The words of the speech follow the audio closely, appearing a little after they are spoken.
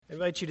I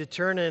invite you to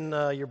turn in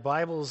your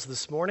Bibles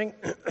this morning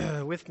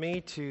with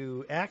me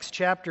to Acts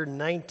chapter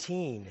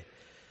 19,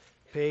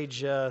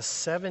 page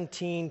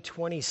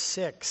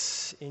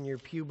 1726 in your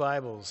pew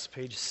Bibles,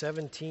 page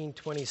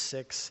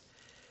 1726,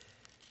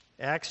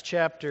 Acts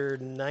chapter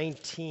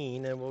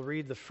 19, and we'll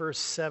read the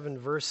first 7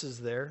 verses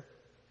there.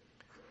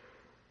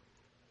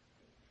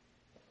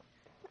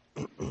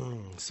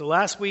 So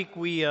last week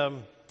we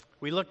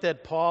looked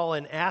at Paul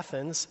in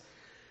Athens.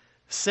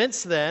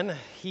 Since then,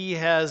 he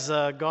has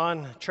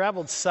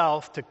traveled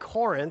south to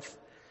Corinth,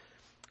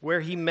 where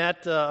he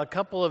met a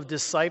couple of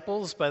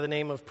disciples by the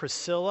name of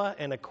Priscilla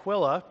and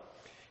Aquila.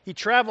 He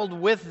traveled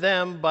with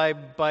them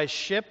by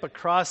ship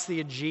across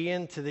the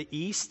Aegean to the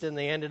east, and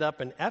they ended up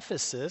in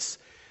Ephesus,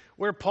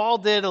 where Paul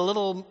did a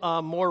little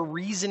more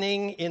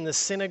reasoning in the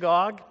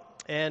synagogue,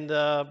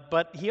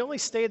 but he only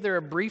stayed there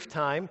a brief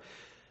time.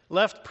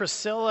 Left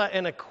Priscilla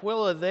and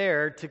Aquila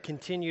there to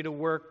continue to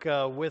work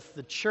with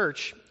the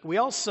church. We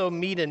also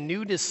meet a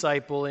new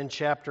disciple in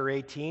chapter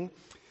 18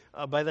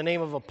 by the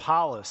name of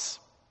Apollos.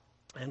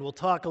 And we'll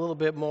talk a little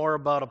bit more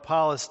about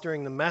Apollos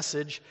during the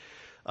message.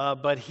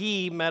 But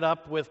he met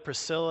up with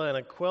Priscilla and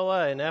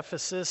Aquila in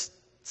Ephesus.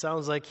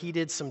 Sounds like he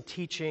did some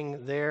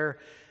teaching there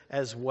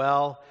as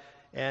well.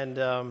 And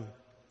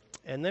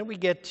then we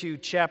get to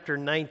chapter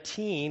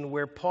 19,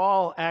 where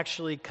Paul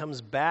actually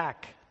comes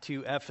back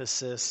to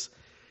Ephesus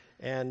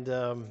and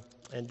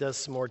does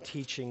some more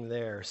teaching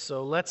there.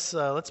 So let's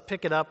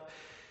pick it up.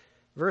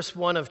 Verse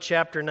 1 of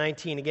chapter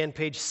 19, again,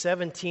 page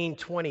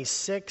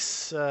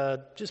 1726.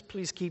 Just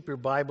please keep your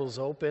Bibles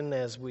open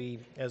as we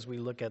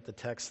look at the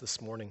text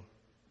this morning.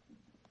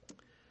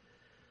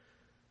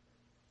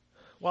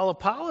 While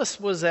Apollos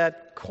was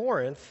at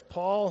Corinth,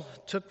 Paul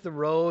took the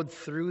road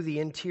through the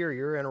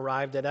interior and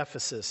arrived at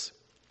Ephesus.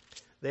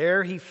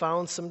 There he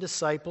found some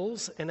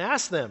disciples and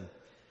asked them,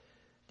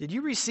 "Did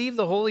you receive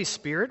the Holy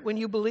Spirit when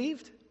you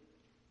believed?"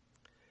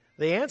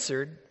 They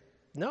answered,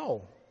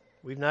 "No,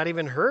 we've not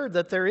even heard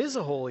that there is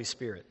a Holy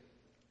Spirit."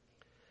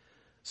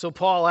 So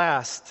Paul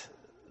asked,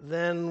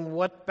 "Then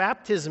what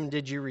baptism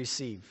did you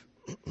receive?"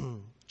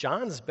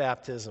 "John's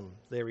baptism,"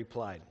 they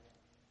replied.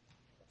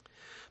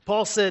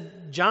 Paul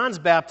said John's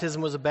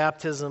baptism was a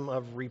baptism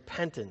of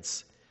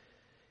repentance.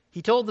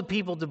 He told the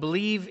people to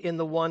believe in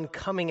the one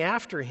coming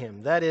after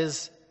him, that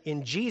is,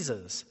 in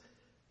Jesus.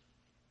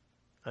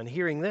 On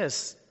hearing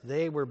this,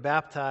 they were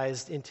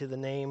baptized into the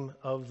name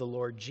of the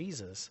Lord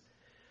Jesus.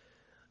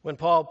 When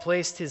Paul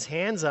placed his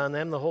hands on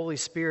them, the Holy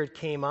Spirit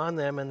came on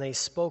them, and they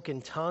spoke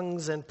in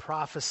tongues and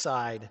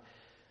prophesied.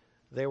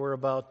 There were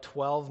about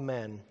 12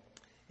 men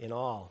in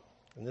all.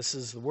 And this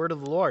is the word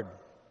of the Lord.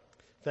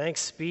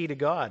 Thanks be to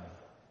God.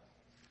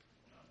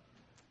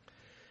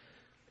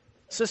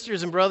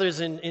 Sisters and brothers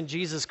in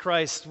Jesus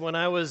Christ, when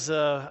I was,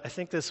 I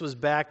think this was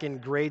back in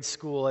grade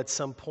school at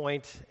some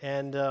point,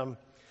 and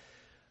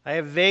I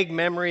have vague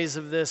memories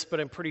of this, but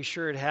I'm pretty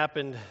sure it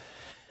happened.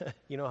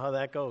 You know how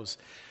that goes.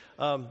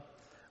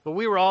 But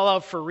we were all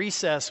out for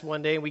recess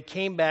one day, and we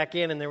came back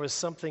in, and there was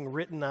something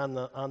written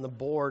on the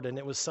board, and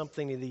it was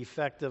something to the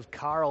effect of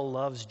 "Carl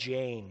loves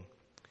Jane."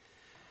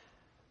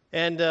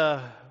 And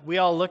we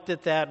all looked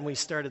at that, and we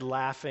started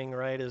laughing,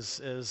 right,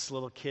 as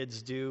little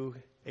kids do.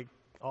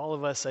 All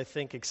of us, I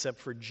think, except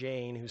for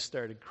Jane, who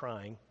started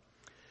crying.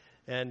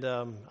 And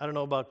I don't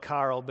know about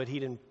Carl, but he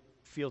didn't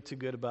feel too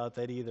good about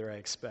that either, I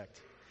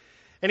expect.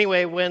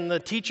 Anyway, when the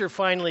teacher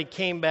finally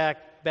came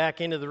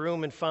back into the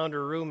room and found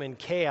her room in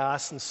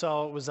chaos and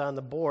saw what was on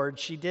the board,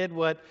 she did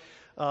what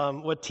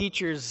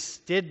teachers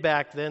did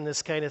back then,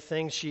 this kind of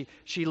thing.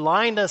 She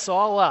lined us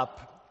all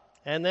up,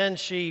 and then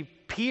she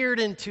peered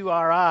into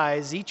our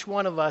eyes, each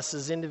one of us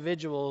as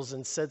individuals,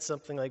 and said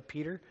something like,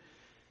 "Peter,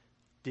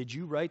 did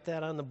you write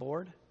that on the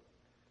board?"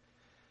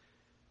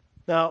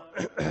 Now,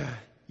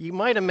 you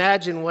might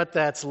imagine what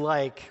that's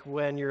like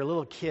when you're a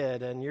little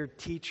kid and your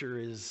teacher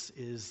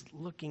is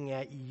looking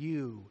at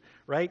you,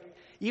 right?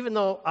 Even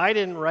though I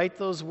didn't write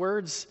those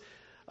words,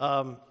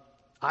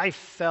 I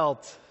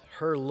felt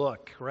her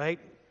look, right?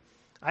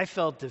 I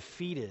felt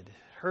defeated.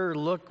 Her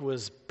look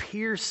was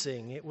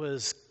piercing. It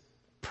was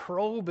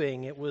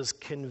probing. It was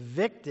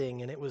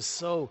convicting. And it was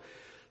so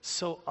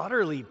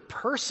utterly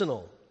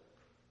personal.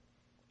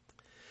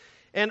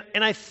 And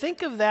I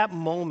think of that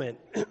moment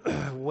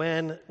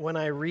when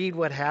I read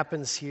what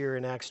happens here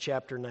in Acts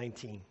chapter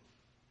 19.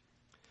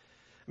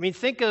 I mean,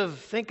 think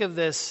of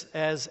this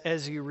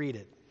as you read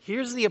it.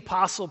 Here's the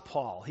Apostle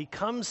Paul. He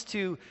comes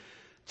to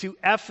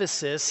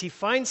Ephesus. He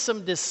finds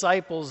some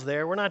disciples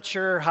there. We're not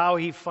sure how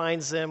he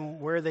finds them,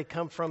 where they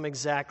come from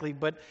exactly,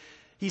 but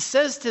he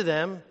says to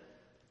them,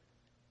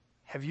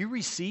 "Have you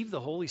received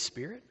the Holy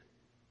Spirit?"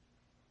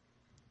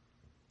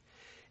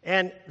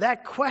 And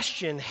that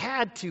question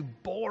had to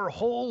bore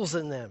holes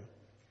in them,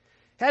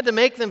 had to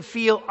make them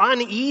feel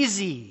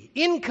uneasy,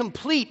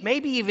 incomplete,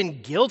 maybe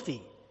even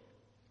guilty.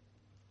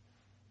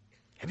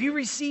 Have you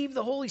received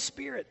the Holy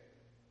Spirit?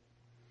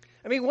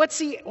 I mean, what's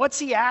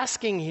he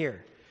asking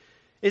here?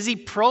 Is he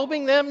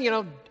probing them?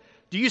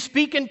 Do you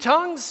speak in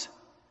tongues?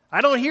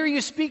 I don't hear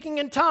you speaking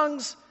in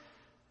tongues.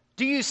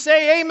 Do you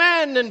say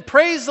amen and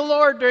praise the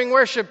Lord during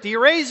worship? Do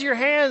you raise your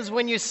hands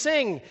when you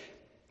sing?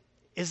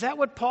 Is that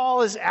what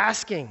Paul is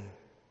asking?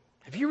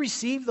 Have you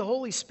received the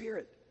Holy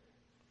Spirit?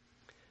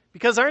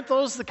 Because aren't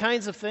those the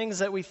kinds of things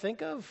that we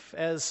think of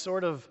as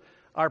sort of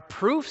our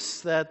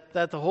proofs that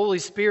the Holy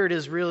Spirit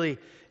is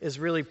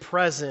really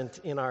present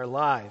in our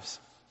lives?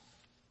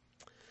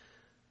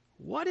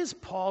 What is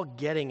Paul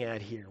getting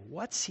at here?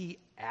 What's he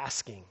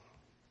asking?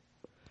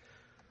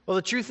 Well,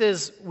 the truth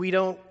is we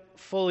don't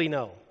fully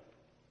know.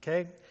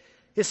 Okay?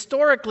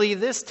 Historically,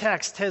 this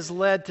text has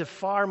led to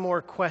far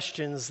more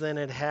questions than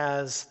it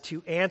has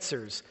to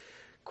answers.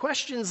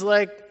 Questions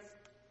like,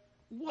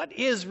 what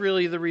is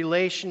really the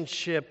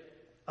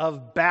relationship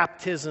of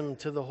baptism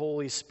to the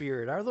Holy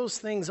Spirit? Are those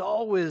things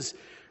always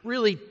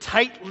really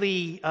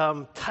tightly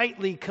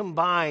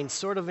combined,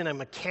 sort of in a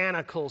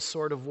mechanical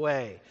sort of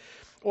way?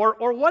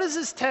 Or what does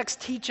this text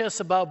teach us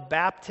about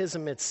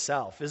baptism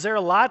itself? Is there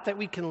a lot that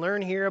we can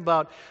learn here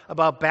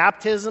about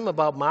baptism,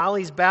 about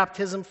Molly's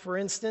baptism, for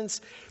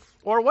instance?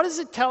 Or what does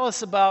it tell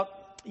us about,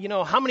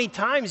 how many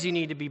times you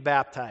need to be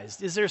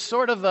baptized? Is there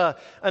sort of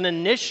an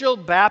initial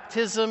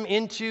baptism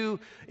into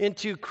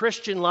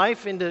Christian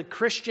life, into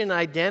Christian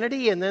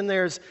identity, and then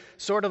there's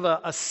sort of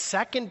a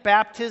second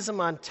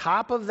baptism on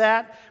top of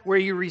that where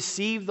you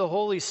receive the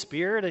Holy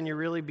Spirit and you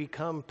really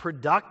become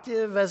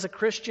productive as a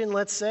Christian,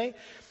 let's say?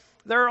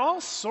 There are all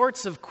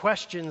sorts of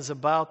questions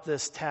about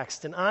this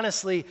text, and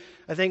honestly,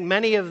 I think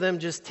many of them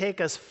just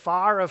take us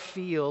far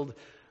afield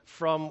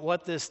from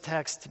what this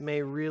text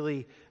may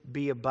really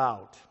be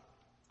about.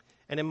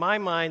 And in my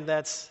mind,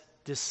 that's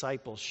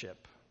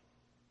discipleship.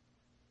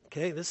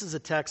 Okay, this is a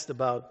text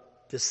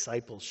about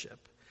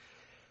discipleship.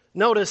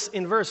 Notice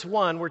in verse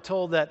 1, we're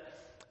told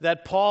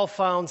that Paul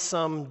found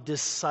some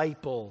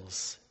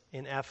disciples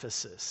in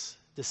Ephesus.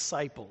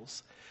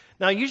 Disciples.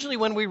 Now, usually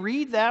when we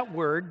read that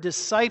word,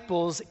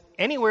 disciples,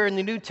 anywhere in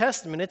the New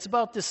Testament, it's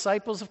about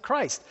disciples of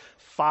Christ,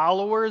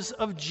 followers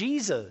of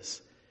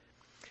Jesus.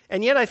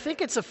 And yet I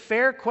think it's a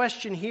fair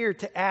question here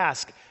to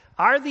ask,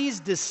 are these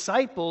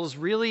disciples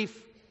really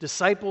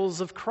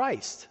disciples of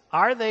Christ?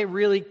 Are they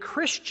really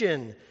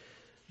Christian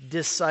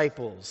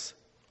disciples?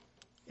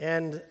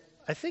 And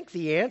I think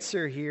the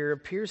answer here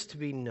appears to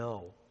be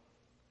no.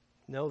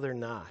 No, they're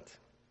not.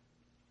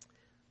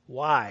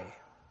 Why?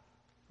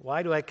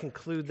 Why do I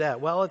conclude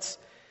that? Well, it's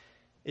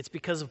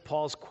because of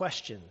Paul's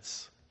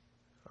questions.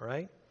 All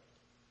right?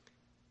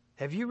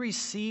 Have you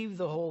received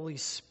the Holy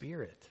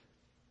Spirit?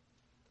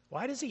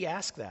 Why does he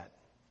ask that?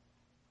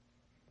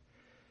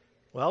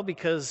 Well,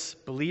 because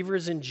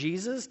believers in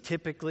Jesus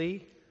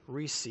typically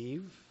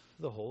receive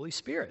the Holy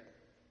Spirit.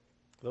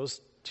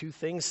 Those two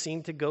things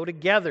seem to go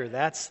together.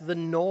 That's the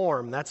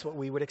norm. That's what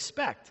we would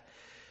expect.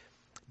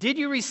 Did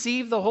you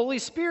receive the Holy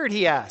Spirit,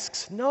 he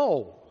asks.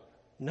 No,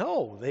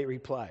 they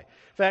reply.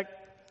 In fact,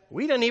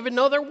 we didn't even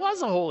know there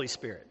was a Holy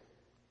Spirit.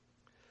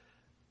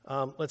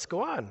 Let's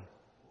go on.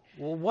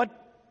 Well,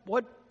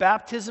 what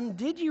baptism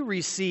did you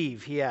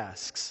receive, he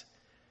asks.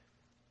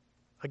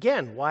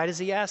 Again, why does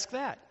he ask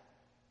that?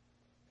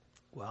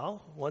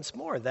 Well, once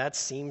more, that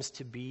seems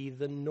to be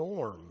the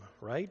norm,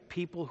 right?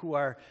 People who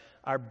are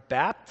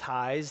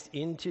baptized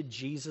into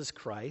Jesus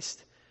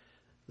Christ,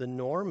 the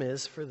norm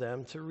is for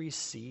them to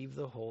receive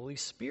the Holy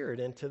Spirit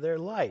into their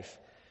life.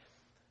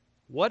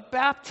 What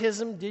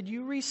baptism did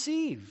you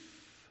receive?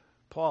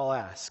 Paul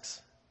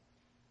asks.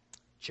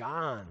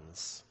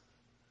 John's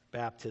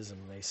baptism,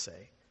 they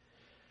say.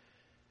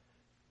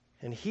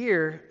 And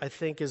here, I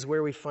think, is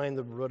where we find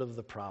the root of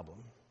the problem.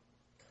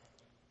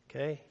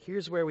 Okay?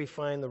 Here's where we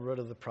find the root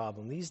of the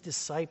problem. These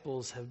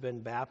disciples have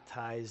been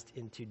baptized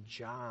into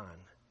John.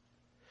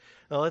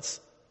 Now,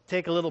 let's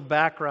take a little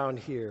background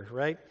here,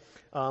 right?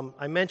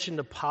 I mentioned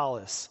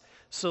Apollos.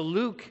 So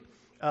Luke,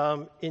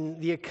 in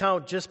the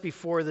account just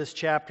before this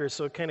chapter,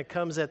 so it kind of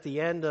comes at the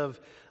end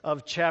of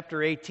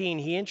chapter 18,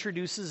 he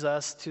introduces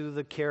us to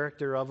the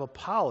character of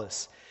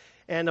Apollos.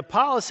 And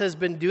Apollos has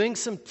been doing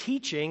some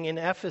teaching in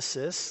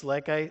Ephesus,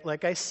 like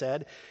I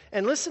said.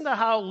 And listen to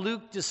how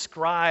Luke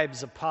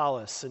describes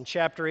Apollos in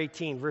chapter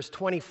 18, verse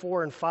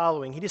 24 and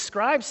following. He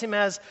describes him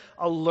as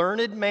a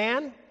learned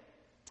man,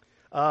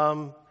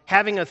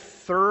 having a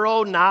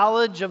thorough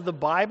knowledge of the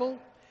Bible.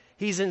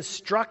 He's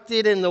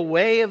instructed in the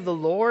way of the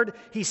Lord.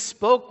 He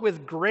spoke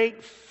with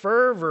great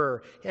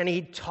fervor, and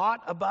he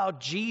taught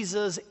about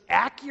Jesus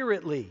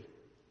accurately,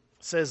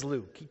 says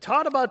Luke. He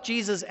taught about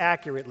Jesus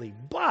accurately,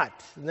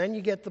 but, and then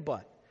you get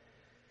the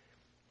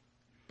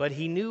but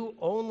he knew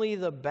only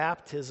the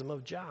baptism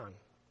of John.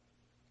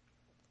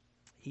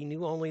 He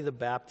knew only the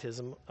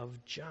baptism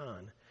of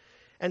John.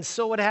 And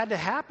so what had to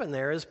happen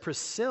there is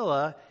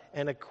Priscilla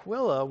and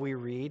Aquila, we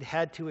read,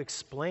 had to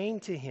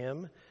explain to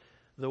him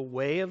the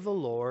way of the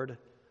Lord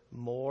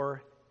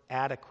more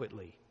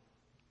adequately.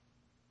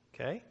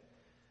 Okay?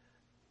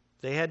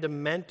 They had to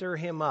mentor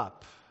him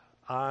up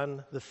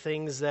on the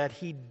things that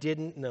he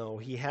didn't know.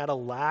 He had a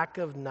lack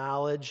of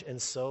knowledge,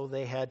 and so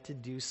they had to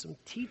do some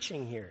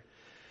teaching here.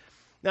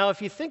 Now,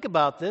 if you think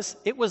about this,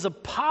 it was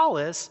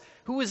Apollos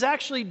who was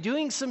actually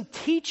doing some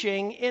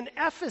teaching in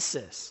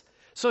Ephesus.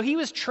 So he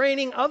was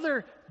training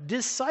other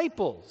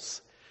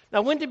disciples.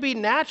 Now, wouldn't it be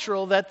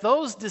natural that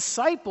those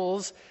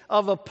disciples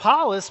of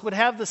Apollos would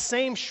have the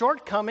same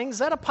shortcomings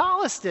that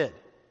Apollos did?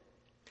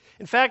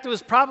 In fact, it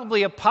was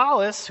probably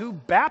Apollos who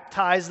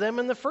baptized them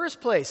in the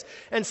first place.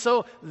 And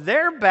so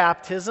their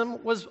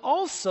baptism was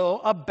also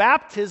a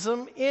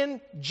baptism in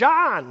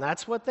John.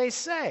 That's what they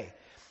say.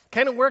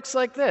 Kind of works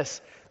like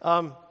this.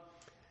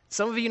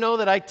 Some of you know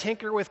that I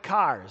tinker with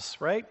cars,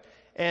 right?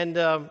 And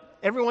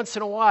every once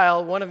in a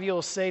while, one of you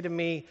will say to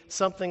me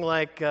something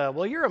like,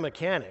 well, you're a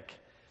mechanic.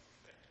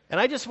 And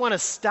I just want to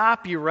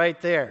stop you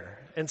right there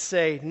and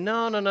say,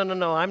 no,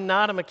 I'm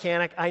not a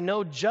mechanic. I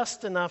know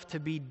just enough to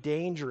be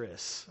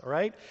dangerous, all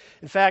right?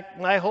 In fact,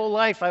 my whole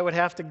life I would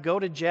have to go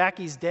to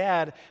Jackie's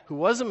dad, who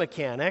was a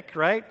mechanic,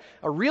 right?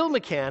 A real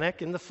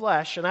mechanic in the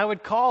flesh, and I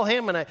would call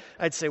him and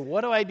I'd say,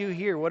 what do I do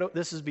here?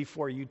 This is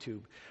before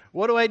YouTube.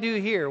 What do I do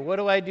here? What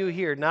do I do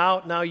here?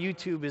 Now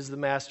YouTube is the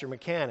master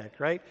mechanic,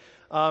 right?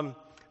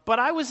 But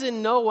I was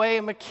in no way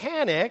a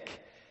mechanic,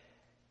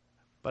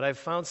 but I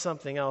found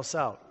something else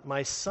out.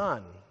 My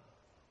son,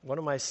 one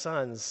of my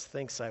sons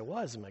thinks I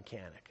was a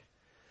mechanic.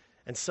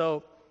 And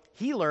so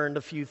he learned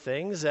a few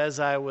things as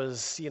I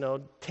was,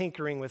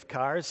 tinkering with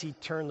cars. He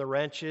turned the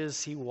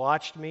wrenches, he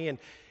watched me,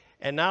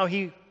 and now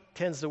he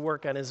tends to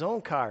work on his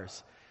own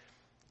cars.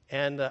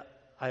 And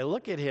I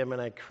look at him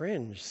and I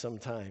cringe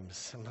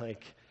sometimes. I'm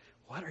like,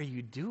 what are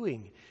you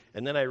doing?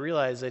 And then I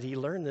realize that he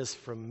learned this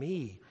from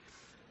me.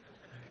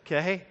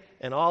 Okay?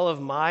 And all of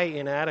my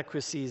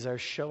inadequacies are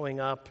showing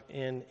up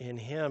in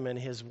him and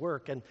his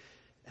work. And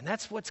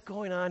that's what's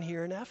going on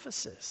here in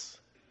Ephesus,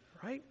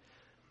 right?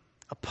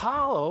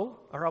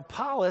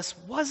 Apollos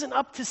wasn't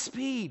up to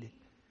speed.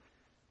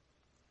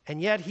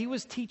 And yet he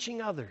was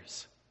teaching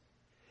others.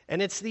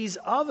 And it's these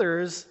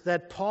others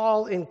that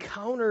Paul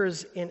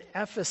encounters in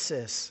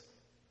Ephesus.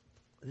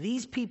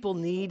 These people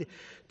need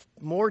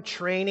more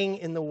training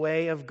in the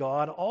way of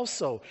God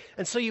also.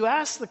 And so you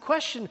ask the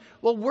question,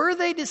 well, were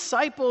they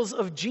disciples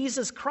of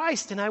Jesus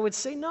Christ? And I would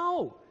say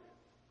no.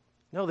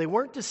 No, they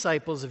weren't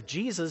disciples of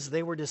Jesus.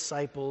 They were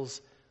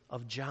disciples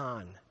of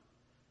John.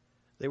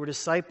 They were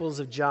disciples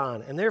of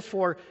John. And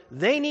therefore,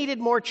 they needed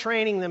more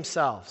training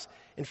themselves.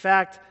 In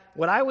fact,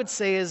 what I would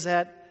say is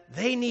that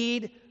they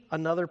need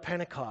another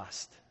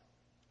Pentecost.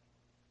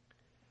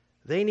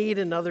 They need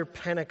another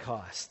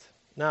Pentecost.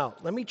 Now,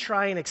 let me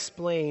try and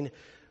explain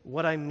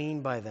what I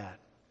mean by that.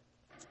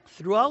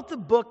 Throughout the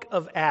book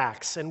of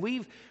Acts, and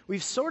we've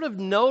sort of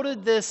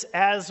noted this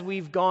as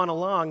we've gone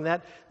along,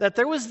 that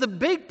there was the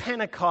big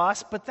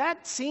Pentecost, but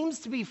that seems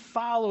to be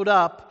followed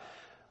up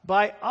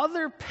by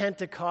other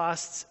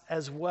Pentecosts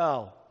as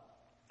well.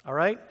 All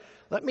right?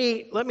 Let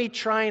me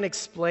try and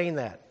explain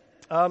that.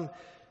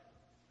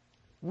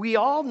 We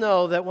all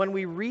know that when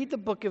we read the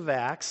book of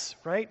Acts,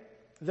 right,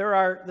 there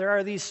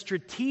are these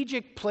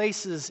strategic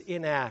places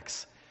in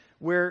Acts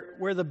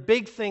where the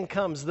big thing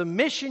comes. The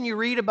mission you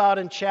read about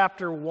in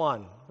chapter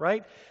 1,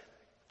 right?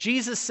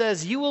 Jesus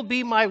says, you will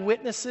be my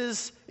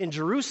witnesses in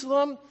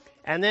Jerusalem,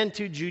 and then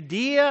to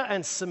Judea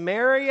and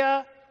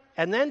Samaria,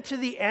 and then to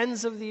the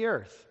ends of the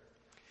earth.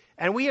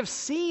 And we have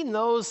seen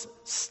those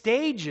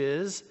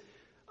stages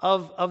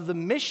of the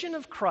mission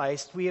of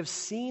Christ. We have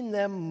seen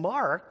them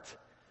marked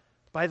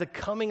by the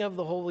coming of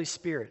the Holy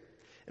Spirit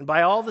and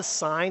by all the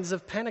signs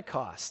of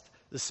Pentecost,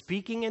 the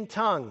speaking in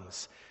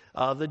tongues,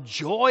 the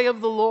joy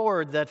of the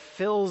Lord that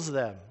fills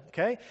them.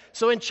 Okay?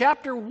 So in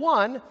chapter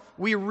 1,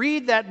 we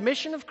read that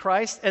mission of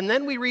Christ, and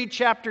then we read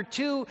chapter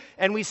 2,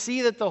 and we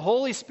see that the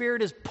Holy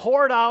Spirit is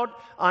poured out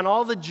on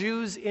all the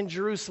Jews in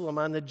Jerusalem,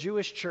 on the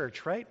Jewish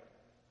church, right?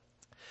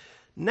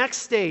 Next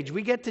stage,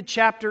 we get to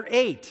chapter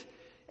 8.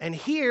 And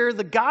here,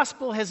 the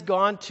gospel has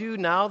gone to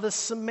now the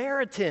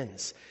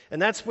Samaritans. And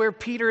that's where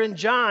Peter and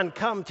John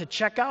come to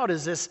check out,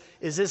 is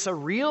this a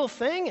real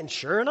thing? And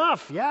sure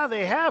enough, yeah,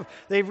 they have.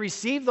 They've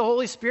received the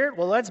Holy Spirit.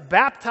 Well, let's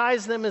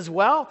baptize them as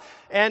well.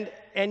 And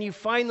you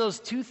find those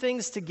two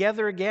things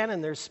together again,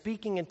 and they're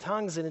speaking in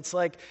tongues. And it's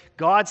like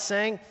God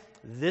saying,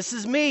 this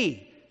is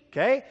me.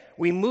 Okay?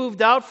 We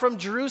moved out from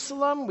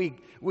Jerusalem.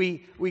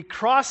 We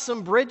crossed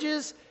some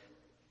bridges.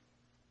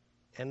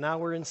 And now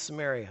we're in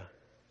Samaria.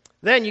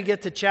 Then you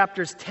get to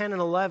chapters 10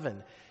 and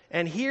 11.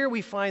 And here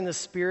we find the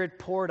Spirit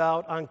poured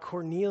out on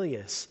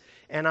Cornelius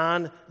and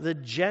on the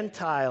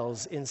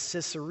Gentiles in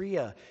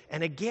Caesarea.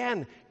 And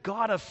again,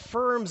 God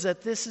affirms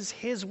that this is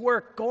His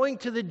work, going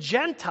to the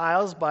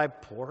Gentiles by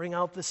pouring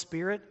out the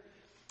Spirit,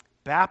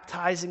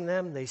 baptizing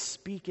them. They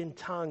speak in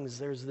tongues.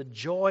 There's the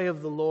joy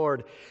of the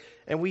Lord.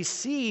 And we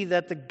see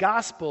that the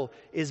gospel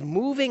is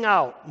moving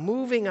out,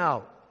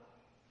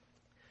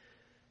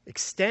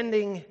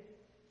 extending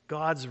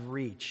God's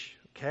reach.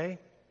 Okay?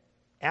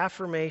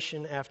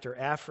 Affirmation after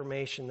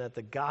affirmation that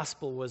the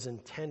gospel was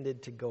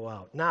intended to go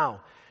out.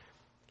 Now,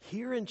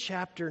 here in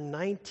chapter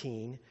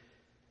 19,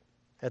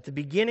 at the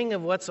beginning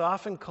of what's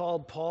often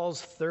called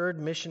Paul's third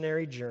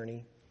missionary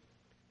journey,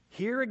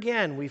 here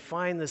again we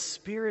find the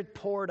Spirit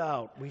poured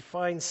out. We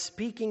find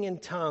speaking in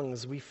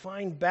tongues. We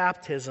find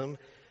baptism.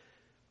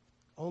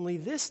 Only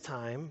this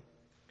time,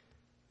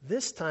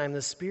 This time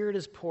the Spirit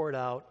is poured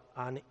out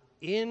on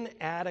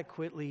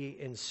inadequately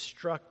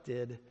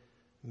instructed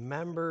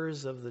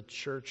members of the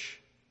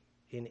church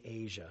in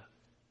Asia.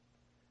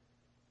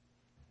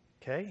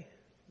 Okay?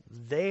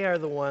 They are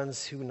the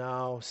ones who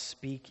now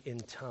speak in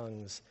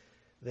tongues.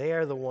 They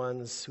are the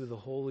ones who the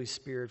Holy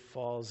Spirit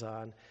falls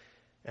on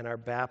and are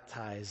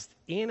baptized.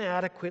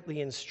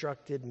 Inadequately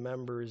instructed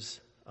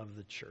members of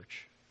the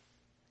church.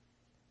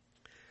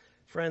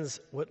 Friends,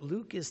 what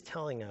Luke is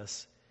telling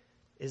us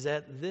is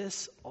that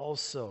this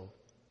also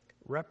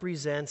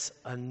represents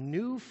a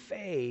new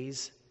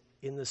phase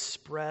in the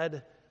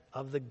spread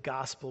of the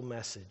gospel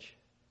message.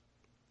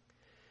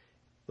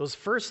 Those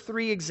first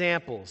three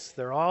examples,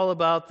 they're all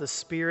about the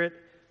Spirit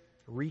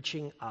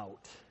reaching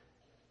out.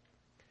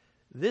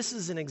 This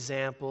is an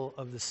example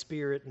of the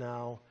Spirit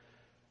now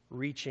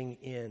reaching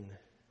in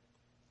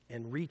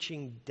and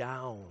reaching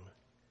down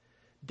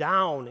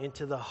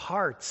into the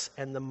hearts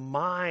and the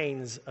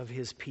minds of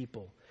his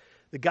people.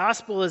 The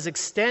gospel is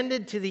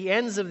extended to the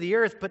ends of the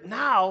earth, but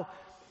now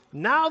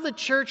the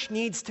church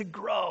needs to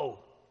grow.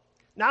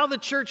 Now the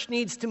church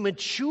needs to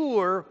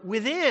mature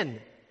within.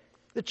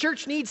 The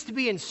church needs to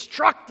be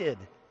instructed.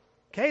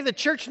 Okay? The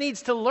church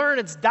needs to learn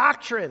its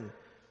doctrine.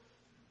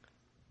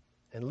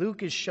 And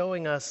Luke is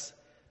showing us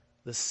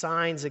the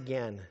signs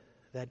again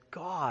that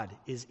God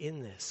is in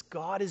this.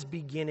 God is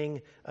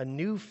beginning a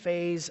new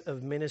phase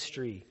of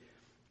ministry.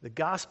 The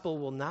gospel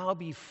will now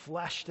be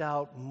fleshed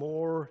out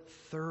more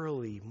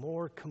thoroughly,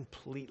 more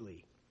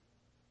completely.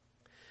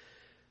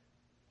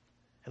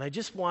 And I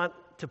just want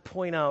to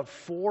point out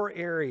 4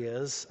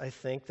 areas, I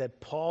think, that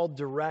Paul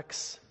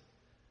directs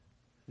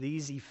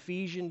these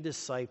Ephesian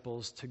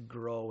disciples to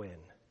grow in.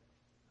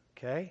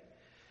 Okay?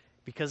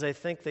 Because I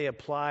think they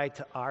apply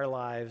to our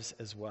lives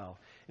as well.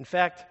 In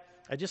fact,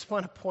 I just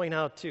want to point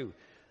out, too,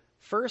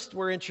 first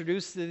we're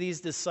introduced to these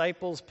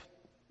disciples.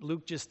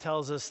 Luke just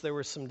tells us there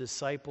were some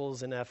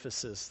disciples in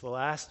Ephesus. The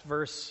last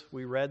verse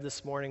we read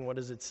this morning, what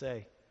does it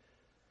say?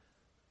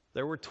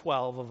 There were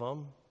 12 of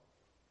them.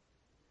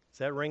 Does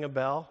that ring a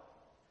bell?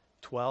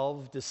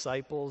 12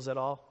 disciples at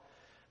all?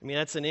 I mean,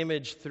 that's an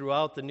image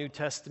throughout the New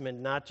Testament,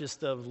 not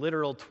just of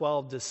literal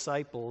 12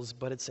 disciples,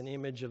 but it's an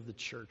image of the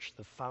church,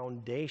 the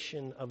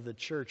foundation of the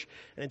church.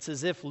 And it's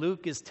as if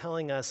Luke is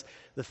telling us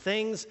the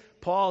things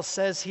Paul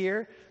says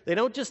here, they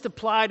don't just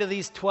apply to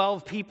these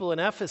 12 people in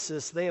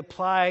Ephesus, they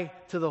apply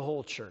to the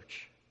whole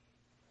church.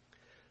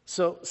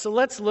 So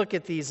let's look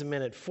at these a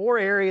minute. 4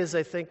 areas,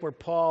 I think, where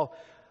Paul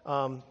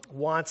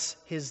wants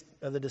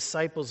the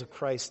disciples of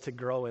Christ to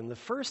grow in. The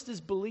first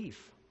is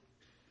belief.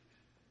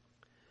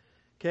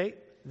 Okay?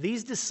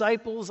 These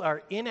disciples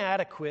are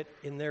inadequate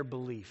in their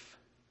belief.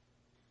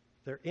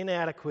 They're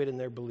inadequate in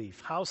their belief.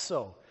 How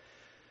so?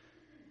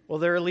 Well,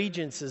 their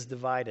allegiance is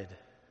divided,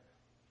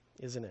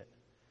 isn't it?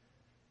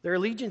 Their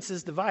allegiance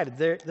is divided.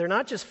 They're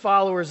not just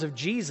followers of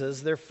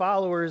Jesus, they're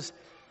followers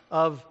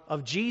of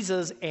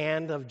Jesus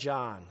and of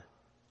John.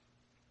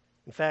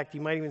 In fact,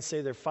 you might even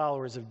say they're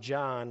followers of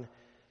John,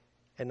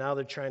 and now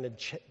they're trying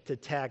to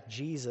tack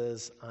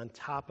Jesus on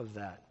top of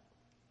that.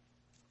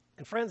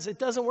 And friends, it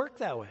doesn't work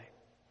that way.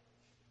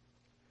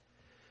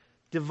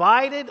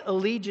 Divided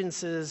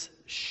allegiances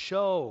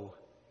show.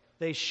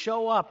 They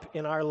show up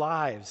in our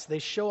lives. They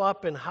show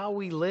up in how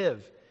we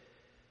live.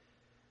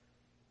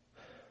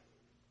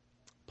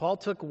 Paul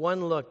took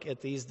one look at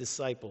these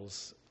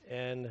disciples,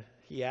 and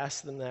he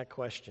asked them that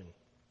question.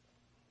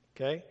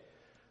 Okay?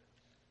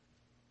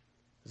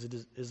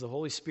 Is the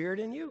Holy Spirit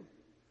in you?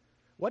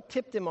 What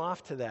tipped him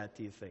off to that,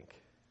 do you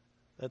think?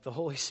 That the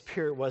Holy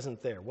Spirit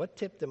wasn't there. What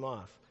tipped him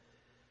off?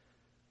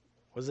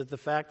 Was it the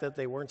fact that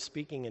they weren't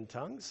speaking in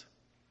tongues?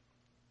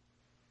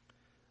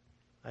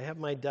 I have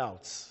my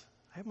doubts.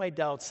 I have my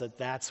doubts that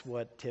that's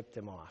what tipped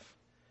him off.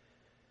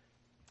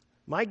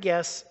 My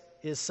guess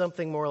is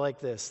something more like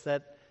this,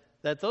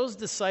 that those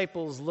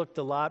disciples looked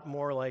a lot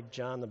more like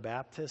John the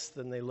Baptist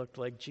than they looked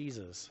like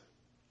Jesus.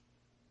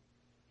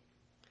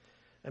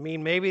 I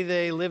mean, maybe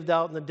they lived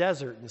out in the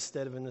desert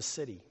instead of in the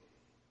city.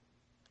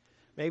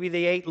 Maybe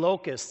they ate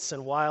locusts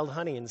and wild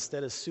honey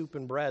instead of soup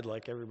and bread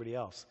like everybody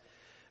else.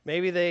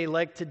 Maybe they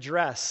liked to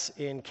dress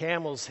in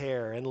camel's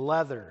hair and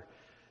leather.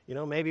 You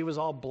know, maybe it was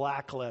all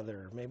black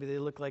leather. Maybe they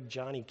looked like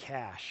Johnny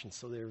Cash, and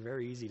so they were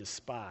very easy to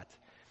spot.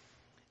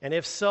 And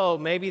if so,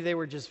 maybe they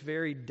were just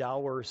very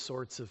dour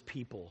sorts of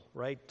people,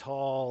 right?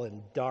 Tall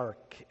and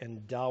dark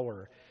and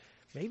dour.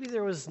 Maybe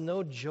there was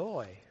no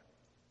joy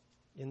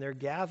in their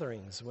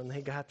gatherings when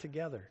they got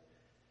together.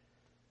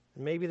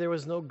 Maybe there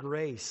was no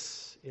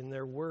grace in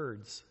their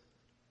words.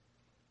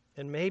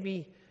 And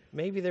maybe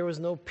there was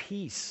no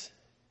peace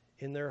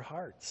in their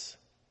hearts.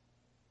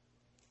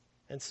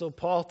 And so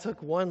Paul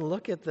took one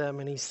look at them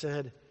and he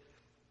said,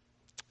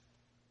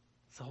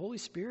 is the Holy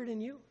Spirit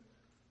in you?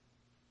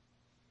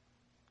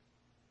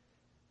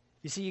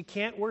 You see, you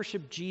can't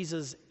worship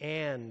Jesus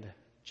and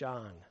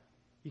John.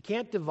 You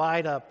can't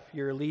divide up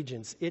your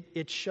allegiance.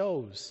 It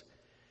shows.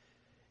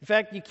 In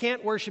fact, you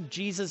can't worship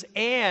Jesus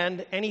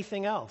and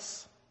anything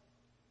else.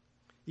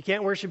 You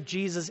can't worship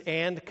Jesus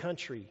and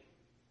country.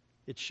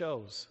 It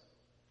shows.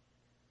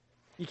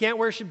 You can't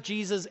worship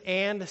Jesus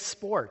and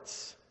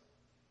sports.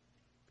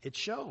 It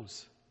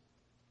shows.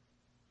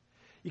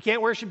 You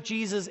can't worship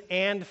Jesus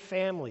and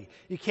family.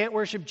 You can't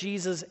worship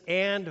Jesus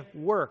and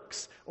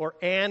works or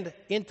and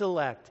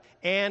intellect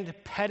and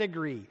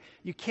pedigree.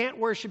 You can't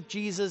worship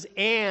Jesus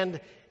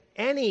and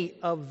any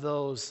of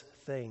those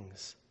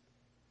things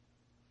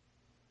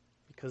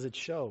because it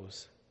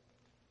shows.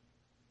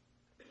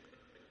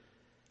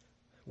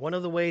 One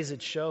of the ways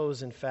it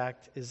shows, in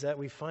fact, is that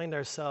we find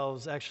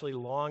ourselves actually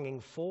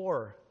longing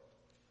for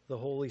the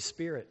Holy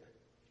Spirit.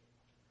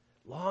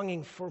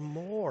 Longing for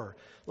more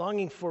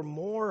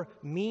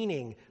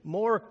meaning,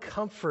 more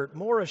comfort,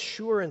 more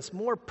assurance,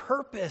 more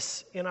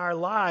purpose in our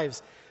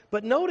lives.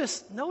 But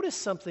notice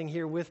something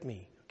here with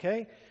me,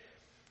 okay?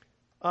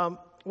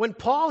 When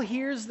Paul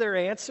hears their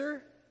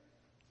answer,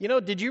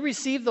 did you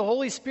receive the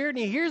Holy Spirit? And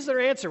he hears their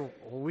answer,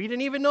 we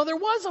didn't even know there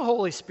was a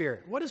Holy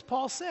Spirit. What does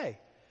Paul say?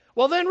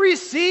 Well, then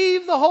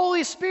receive the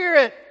Holy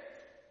Spirit.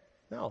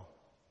 No.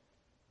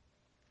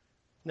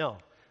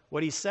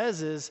 What he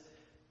says is,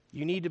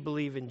 you need to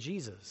believe in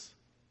Jesus.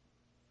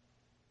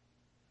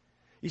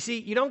 You see,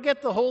 you don't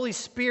get the Holy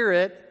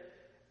Spirit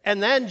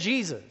and then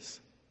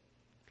Jesus.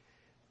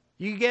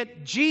 You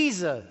get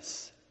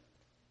Jesus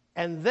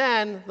and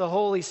then the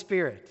Holy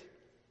Spirit.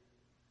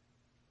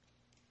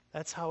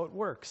 That's how it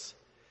works.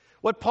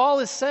 What Paul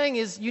is saying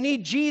is you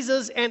need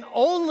Jesus and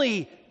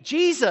only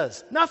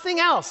Jesus, nothing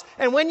else.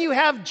 And when you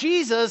have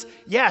Jesus,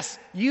 yes,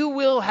 you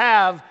will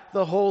have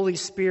the Holy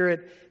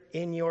Spirit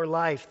in your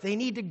life. They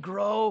need to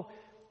grow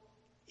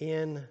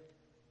in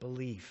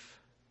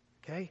belief.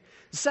 Okay?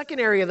 The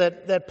second area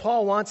that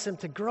Paul wants them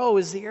to grow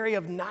is the area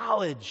of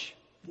knowledge.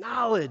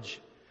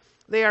 Knowledge.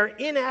 They are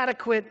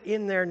inadequate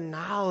in their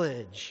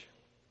knowledge.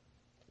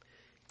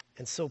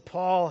 And so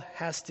Paul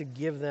has to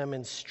give them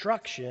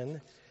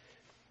instruction,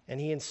 and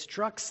he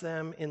instructs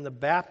them in the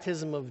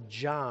baptism of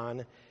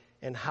John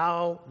and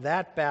how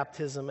that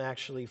baptism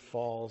actually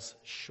falls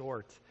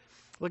short.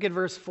 Look at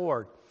verse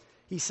 4.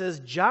 He says,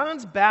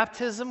 John's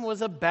baptism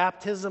was a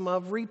baptism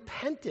of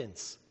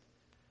repentance.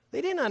 They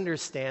didn't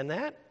understand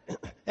that.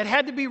 It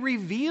had to be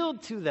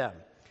revealed to them.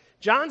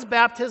 John's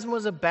baptism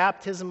was a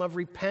baptism of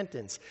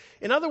repentance.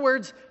 In other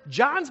words,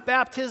 John's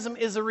baptism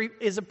is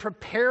a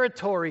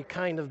preparatory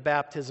kind of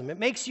baptism. It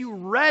makes you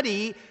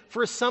ready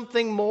for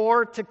something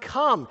more to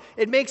come.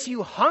 It makes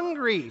you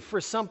hungry for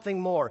something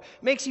more.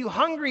 It makes you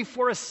hungry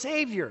for a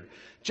Savior.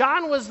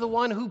 John was the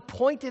one who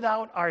pointed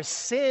out our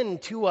sin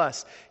to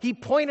us. He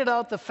pointed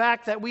out the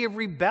fact that we have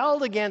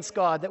rebelled against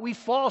God, that we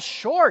fall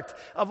short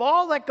of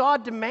all that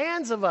God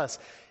demands of us.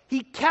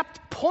 He kept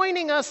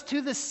pointing us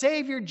to the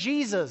Savior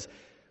Jesus.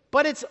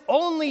 But it's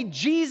only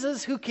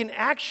Jesus who can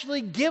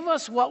actually give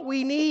us what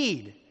we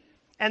need.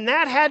 And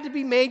that had to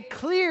be made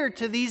clear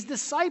to these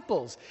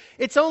disciples.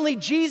 It's only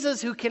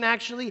Jesus who can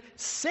actually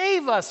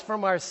save us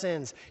from our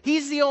sins.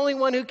 He's the only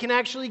one who can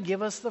actually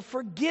give us the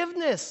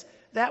forgiveness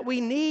that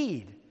we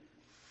need.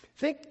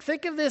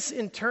 Think of this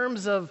in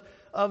terms of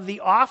the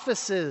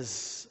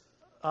offices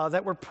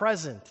that were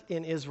present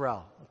in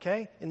Israel,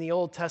 okay, in the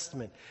Old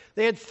Testament.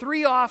 They had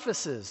 3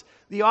 offices: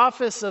 the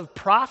office of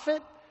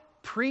prophet,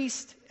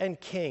 priest, and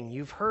king.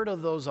 You've heard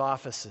of those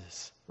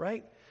offices,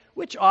 right?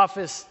 Which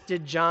office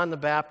did John the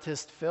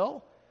Baptist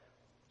fill?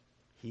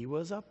 He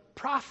was a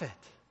prophet.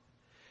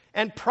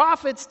 And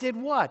prophets did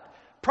what?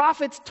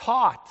 Prophets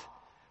taught.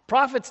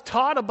 Prophets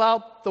taught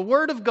about the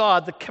Word of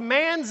God, the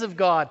commands of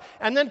God.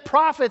 And then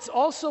prophets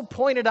also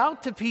pointed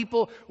out to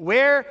people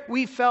where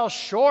we fell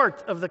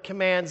short of the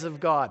commands of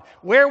God,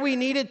 where we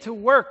needed to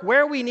work,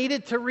 where we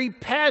needed to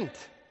repent.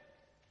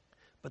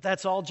 But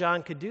that's all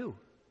John could do.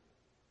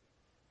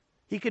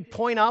 He could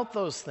point out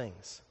those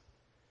things.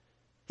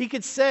 He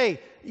could say,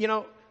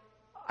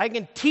 I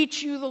can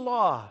teach you the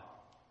law.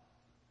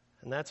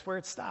 And that's where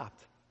it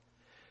stopped.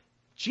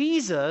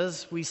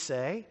 Jesus, we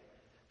say,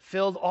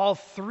 filled all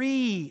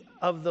 3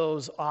 of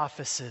those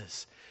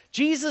offices.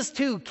 Jesus,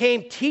 too,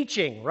 came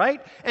teaching, right?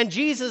 And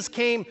Jesus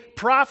came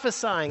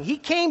prophesying. He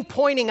came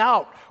pointing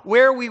out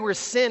where we were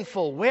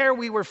sinful, where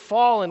we were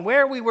fallen,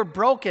 where we were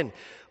broken.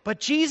 But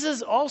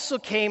Jesus also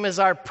came as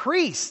our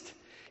priest.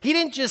 He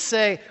didn't just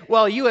say,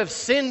 well, you have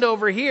sinned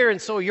over here,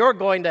 and so you're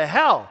going to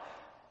hell.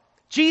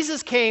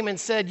 Jesus came and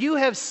said, you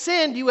have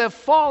sinned, you have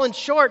fallen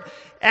short,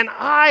 and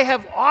I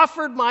have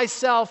offered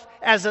myself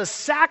as a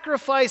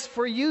sacrifice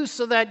for you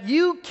so that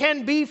you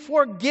can be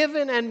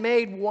forgiven and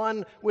made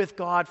one with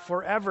God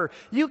forever.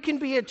 You can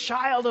be a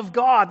child of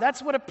God.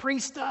 That's what a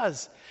priest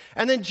does.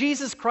 And then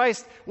Jesus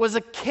Christ was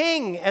a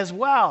king as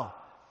well.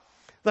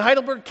 The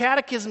Heidelberg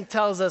Catechism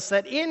tells us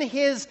that in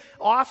his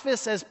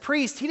office as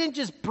priest, he didn't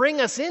just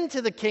bring us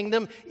into the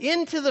kingdom,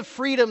 into the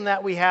freedom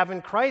that we have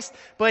in Christ,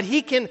 but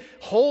he can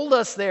hold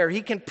us there.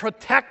 He can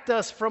protect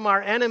us from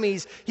our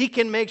enemies. He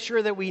can make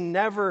sure that we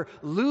never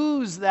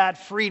lose that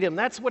freedom.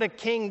 That's what a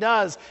king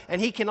does. And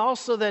he can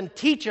also then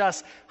teach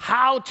us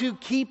how to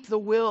keep the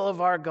will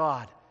of our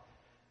God.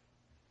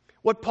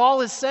 What Paul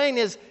is saying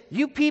is,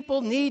 you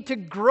people need to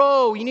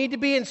grow. You need to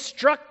be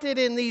instructed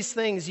in these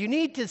things. You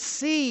need to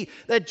see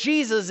that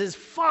Jesus is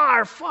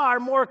far, far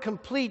more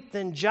complete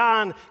than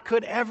John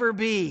could ever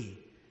be.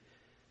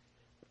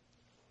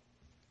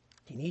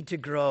 You need to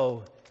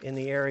grow in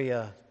the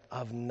area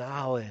of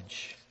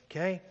knowledge.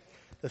 Okay?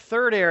 The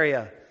third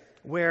area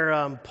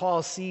where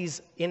Paul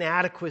sees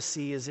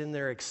inadequacy is in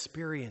their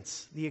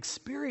experience, the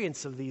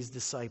experience of these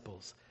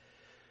disciples.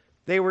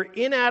 They were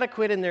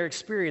inadequate in their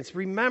experience.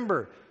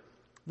 Remember,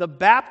 the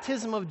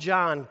baptism of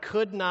John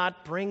could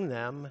not bring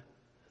them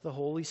the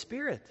Holy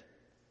Spirit.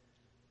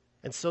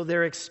 And so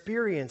their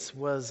experience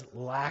was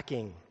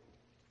lacking.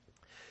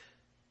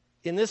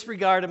 In this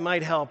regard, it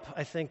might help,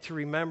 I think, to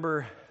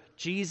remember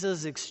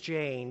Jesus'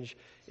 exchange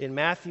in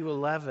Matthew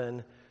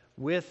 11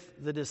 with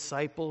the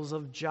disciples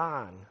of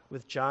John,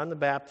 with John the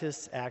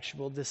Baptist's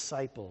actual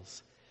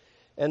disciples.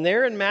 And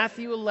there in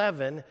Matthew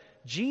 11,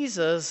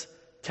 Jesus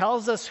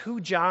tells us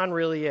who John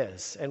really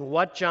is and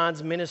what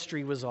John's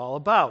ministry was all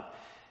about.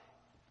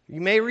 You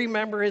may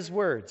remember his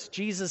words.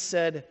 Jesus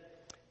said,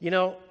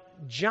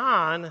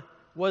 John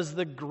was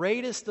the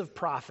greatest of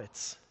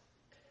prophets.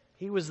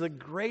 He was the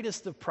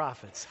greatest of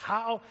prophets.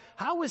 How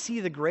was he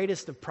the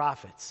greatest of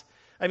prophets?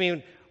 I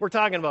mean, we're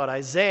talking about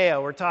Isaiah,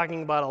 we're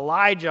talking about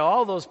Elijah,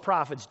 all those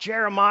prophets,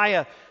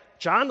 Jeremiah.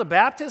 John the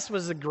Baptist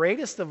was the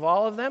greatest of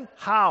all of them.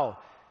 How?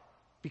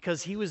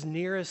 Because he was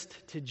nearest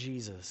to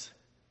Jesus.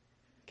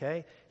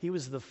 Okay? He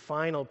was the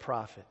final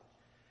prophet.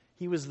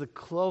 He was the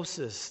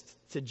closest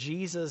to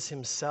Jesus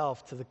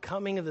himself, to the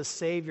coming of the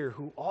Savior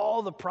who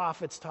all the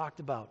prophets talked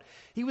about.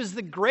 He was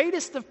the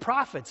greatest of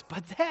prophets.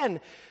 But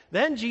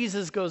then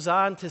Jesus goes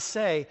on to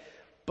say,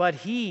 but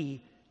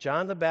he,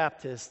 John the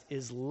Baptist,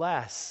 is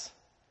less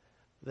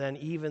than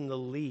even the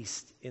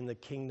least in the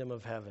kingdom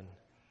of heaven.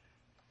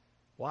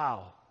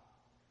 Wow.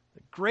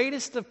 The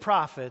greatest of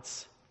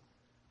prophets,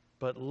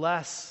 but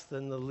less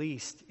than the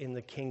least in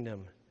the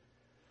kingdom.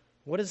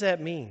 What does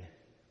that mean?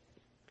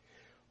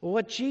 Well,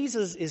 what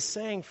Jesus is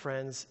saying,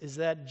 friends, is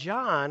that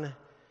John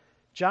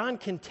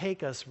can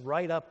take us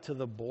right up to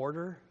the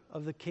border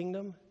of the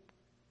kingdom,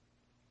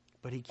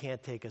 but he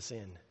can't take us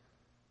in.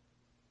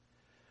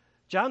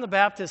 John the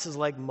Baptist is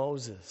like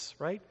Moses,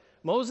 right?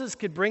 Moses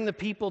could bring the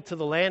people to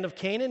the land of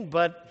Canaan,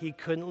 but he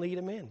couldn't lead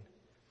them in.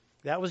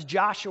 That was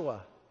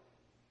Joshua.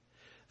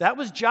 That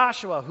was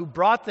Joshua who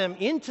brought them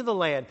into the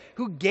land,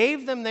 who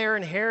gave them their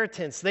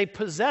inheritance. They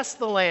possessed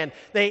the land.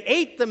 They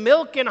ate the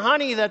milk and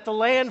honey that the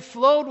land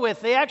flowed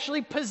with. They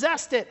actually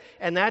possessed it,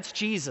 and that's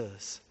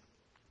Jesus.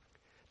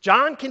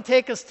 John can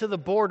take us to the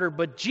border,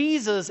 but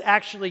Jesus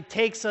actually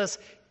takes us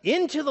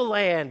into the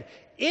land,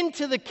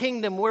 into the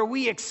kingdom where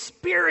we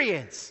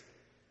experience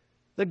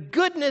the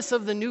goodness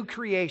of the new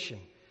creation.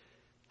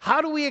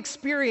 How do we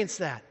experience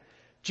that?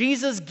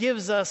 Jesus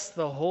gives us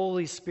the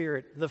Holy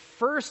Spirit, the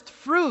first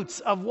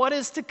fruits of what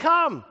is to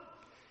come.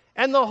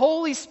 And the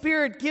Holy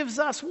Spirit gives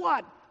us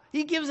what?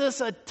 He gives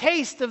us a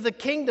taste of the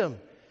kingdom.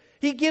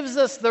 He gives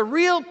us the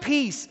real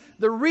peace,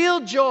 the real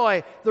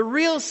joy, the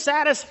real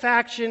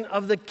satisfaction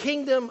of the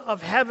kingdom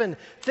of heaven.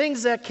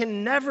 Things that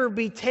can never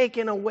be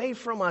taken away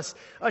from us.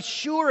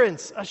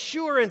 Assurance,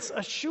 assurance,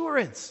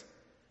 assurance.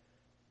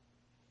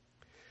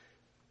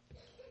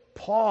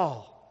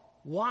 Paul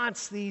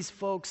wants these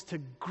folks to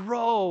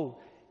grow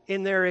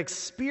in their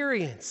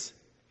experience.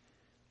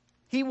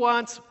 He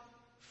wants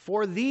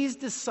for these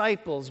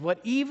disciples what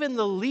even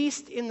the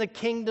least in the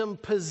kingdom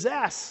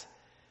possess.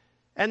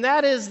 And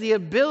that is the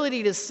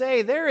ability to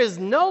say there is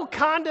no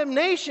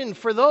condemnation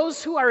for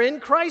those who are in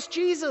Christ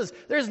Jesus.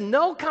 There's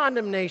no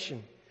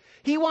condemnation.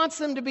 He wants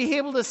them to be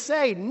able to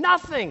say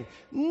nothing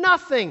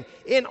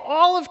in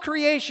all of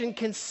creation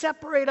can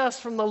separate us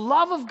from the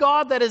love of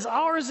God that is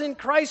ours in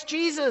Christ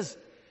Jesus.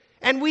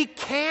 And we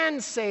can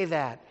say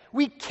that.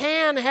 We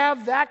can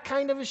have that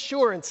kind of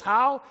assurance.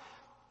 How?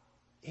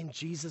 In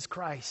Jesus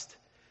Christ,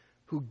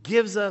 who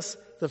gives us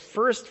the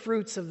first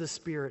fruits of the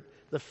Spirit,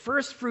 the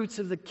first fruits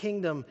of the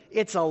kingdom.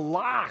 It's a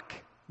lock.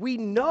 We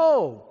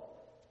know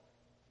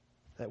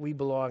that we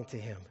belong to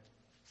Him.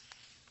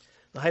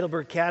 The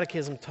Heidelberg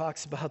Catechism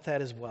talks about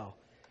that as well,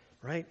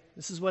 right?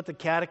 This is what the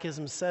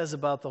Catechism says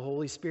about the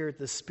Holy Spirit.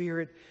 The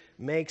Spirit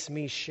makes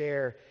me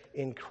share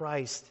in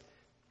Christ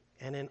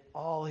and in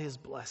all His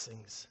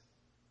blessings.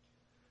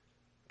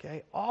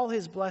 Okay, all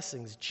His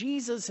blessings.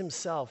 Jesus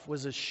Himself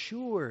was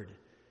assured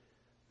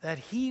that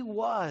He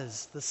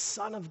was the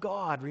Son of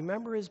God.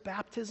 Remember His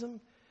baptism?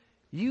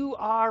 You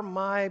are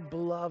my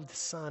beloved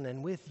Son,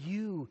 and with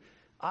you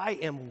I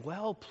am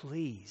well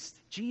pleased.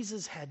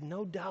 Jesus had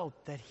no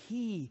doubt that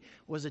He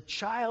was a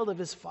child of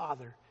His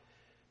Father,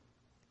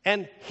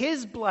 and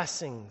His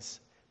blessings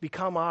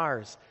become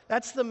ours.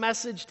 That's the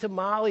message to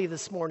Molly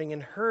this morning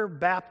in her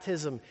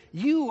baptism.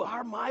 You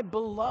are my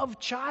beloved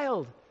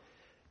child.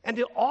 And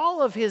to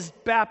all of His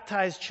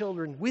baptized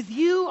children, with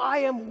you I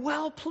am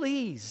well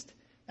pleased.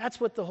 That's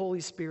what the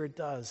Holy Spirit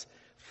does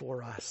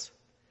for us.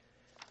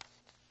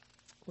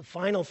 The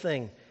final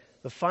thing,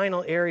 the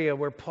final area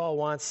where Paul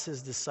wants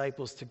his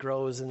disciples to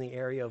grow is in the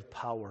area of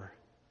power.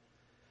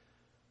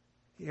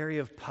 The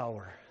area of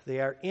power. They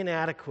are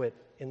inadequate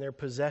in their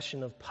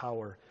possession of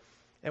power.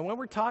 And when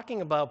we're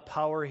talking about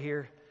power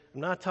here,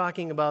 I'm not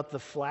talking about the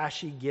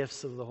flashy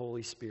gifts of the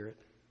Holy Spirit.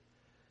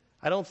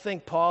 I don't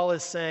think Paul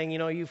is saying,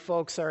 you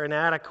folks are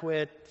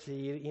inadequate,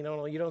 you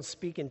don't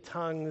speak in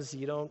tongues,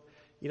 you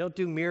don't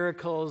do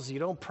miracles, you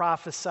don't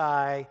prophesy.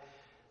 I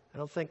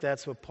don't think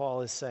that's what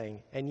Paul is saying.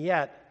 And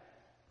yet,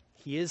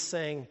 he is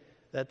saying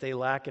that they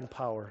lack in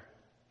power.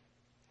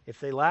 If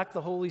they lack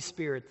the Holy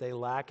Spirit, they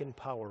lack in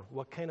power.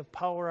 What kind of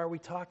power are we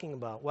talking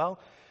about? Well,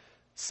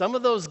 some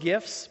of those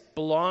gifts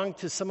belong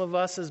to some of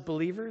us as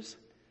believers,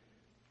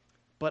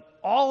 but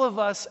all of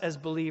us as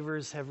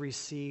believers have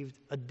received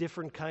a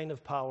different kind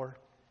of power,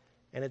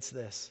 and it's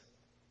this.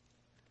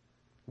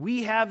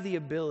 We have the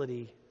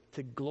ability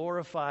to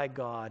glorify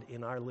God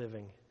in our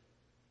living.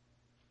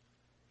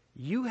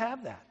 You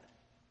have that.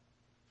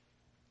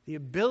 The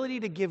ability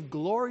to give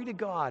glory to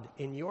God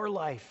in your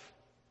life,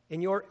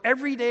 in your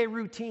everyday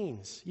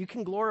routines. You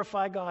can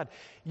glorify God.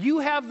 You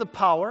have the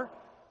power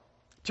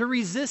to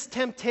resist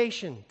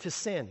temptation to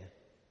sin.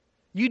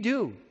 You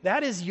do.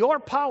 That is your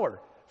power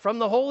from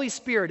the Holy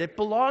Spirit. It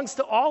belongs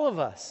to all of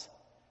us.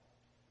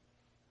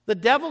 The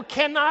devil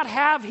cannot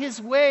have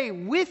his way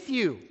with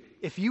you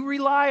if you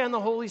rely on the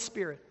Holy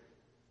Spirit.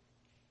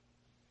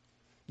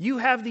 You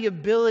have the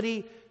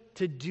ability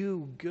to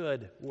do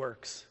good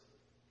works.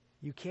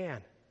 You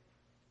can.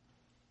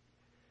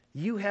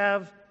 You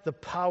have the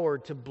power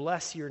to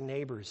bless your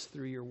neighbors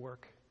through your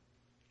work.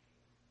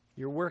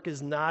 Your work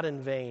is not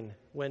in vain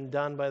when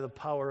done by the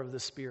power of the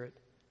Spirit.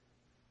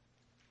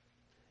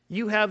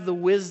 You have the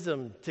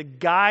wisdom to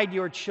guide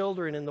your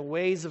children in the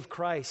ways of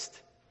Christ.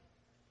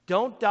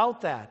 Don't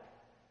doubt that.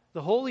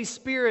 The Holy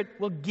Spirit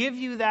will give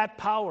you that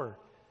power.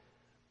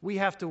 We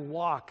have to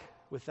walk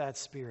with that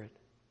Spirit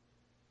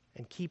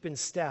and keep in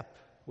step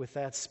with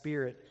that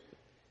Spirit.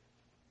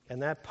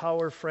 And that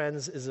power,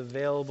 friends, is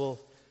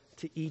available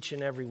to each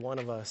and every one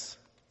of us.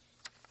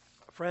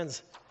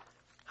 Friends,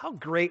 how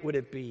great would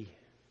it be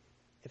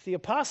if the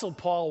Apostle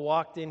Paul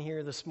walked in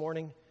here this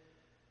morning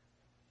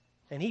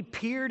and he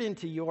peered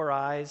into your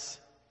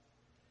eyes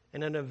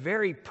and in a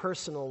very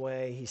personal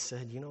way he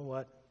said, you know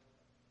what?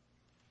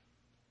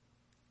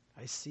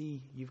 I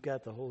see you've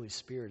got the Holy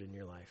Spirit in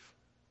your life.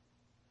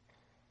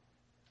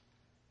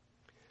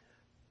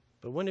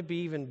 But wouldn't it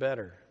be even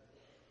better?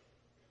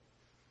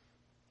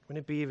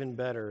 Wouldn't it be even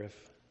better if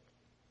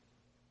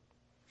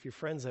your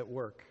friends at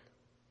work,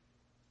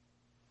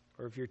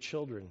 or if your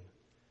children,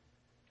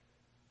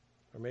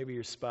 or maybe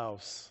your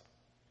spouse,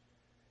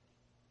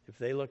 if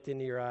they looked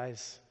into your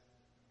eyes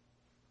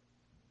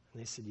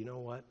and they said, you know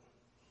what?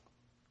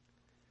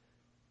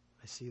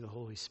 I see the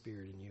Holy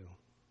Spirit in you.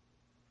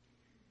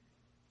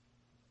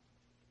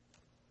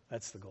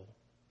 That's the goal.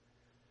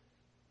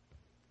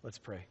 Let's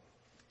pray.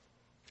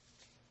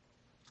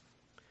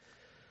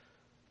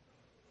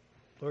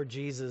 Lord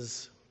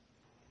Jesus,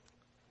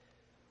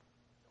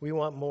 we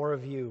want more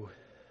of you.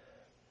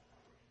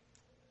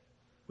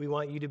 We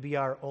want you to be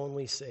our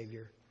only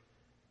Savior,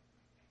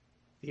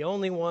 the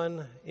only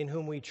one in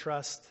whom we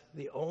trust,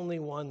 the only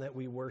one that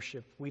we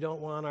worship. We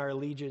don't want our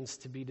allegiance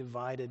to be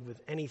divided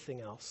with anything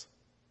else.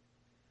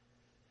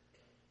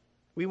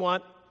 We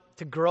want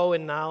to grow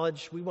in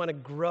knowledge. We want to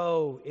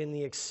grow in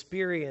the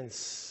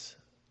experience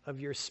of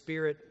your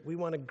Spirit. We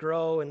want to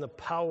grow in the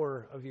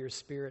power of your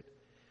Spirit.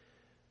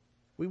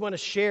 We want to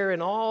share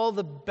in all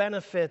the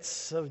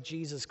benefits of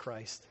Jesus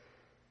Christ.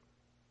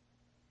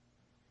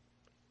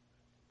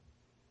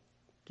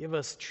 Give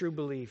us true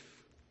belief.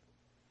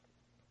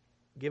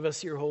 Give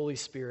us your Holy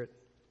Spirit.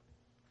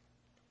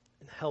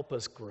 And help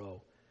us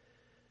grow.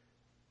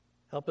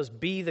 Help us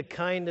be the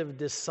kind of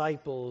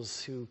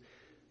disciples who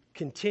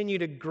continue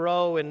to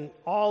grow in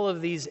all of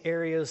these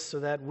areas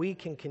so that we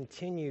can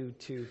continue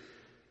to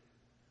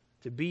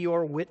be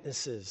your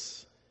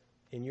witnesses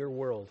in your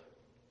world.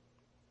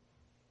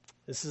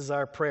 This is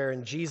our prayer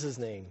in Jesus'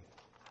 name.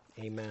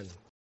 Amen.